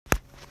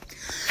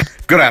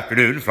Good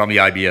afternoon from the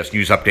IBS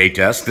News Update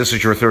Desk. This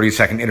is your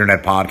 30-second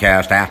Internet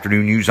Podcast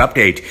Afternoon News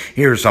Update.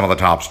 Here's some of the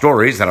top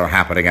stories that are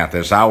happening at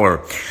this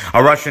hour.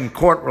 A Russian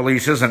court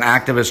releases an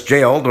activist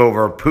jailed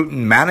over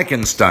Putin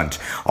mannequin stunt.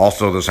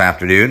 Also this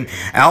afternoon,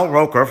 Al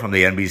Roker from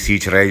the NBC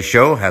Today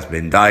show has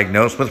been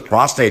diagnosed with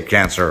prostate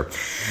cancer.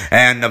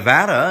 And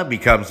Nevada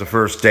becomes the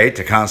first state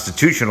to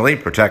constitutionally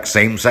protect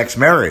same-sex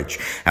marriage.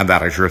 And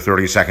that is your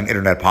 30-second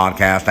Internet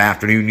Podcast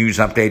Afternoon News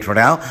Update for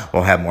now.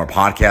 We'll have more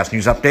podcast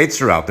news updates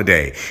throughout the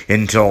day.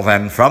 Until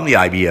then, from the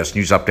IBS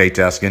News Update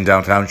Desk in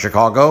downtown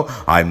Chicago,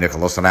 I'm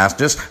Nicholas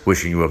Anastas,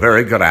 wishing you a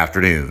very good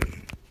afternoon.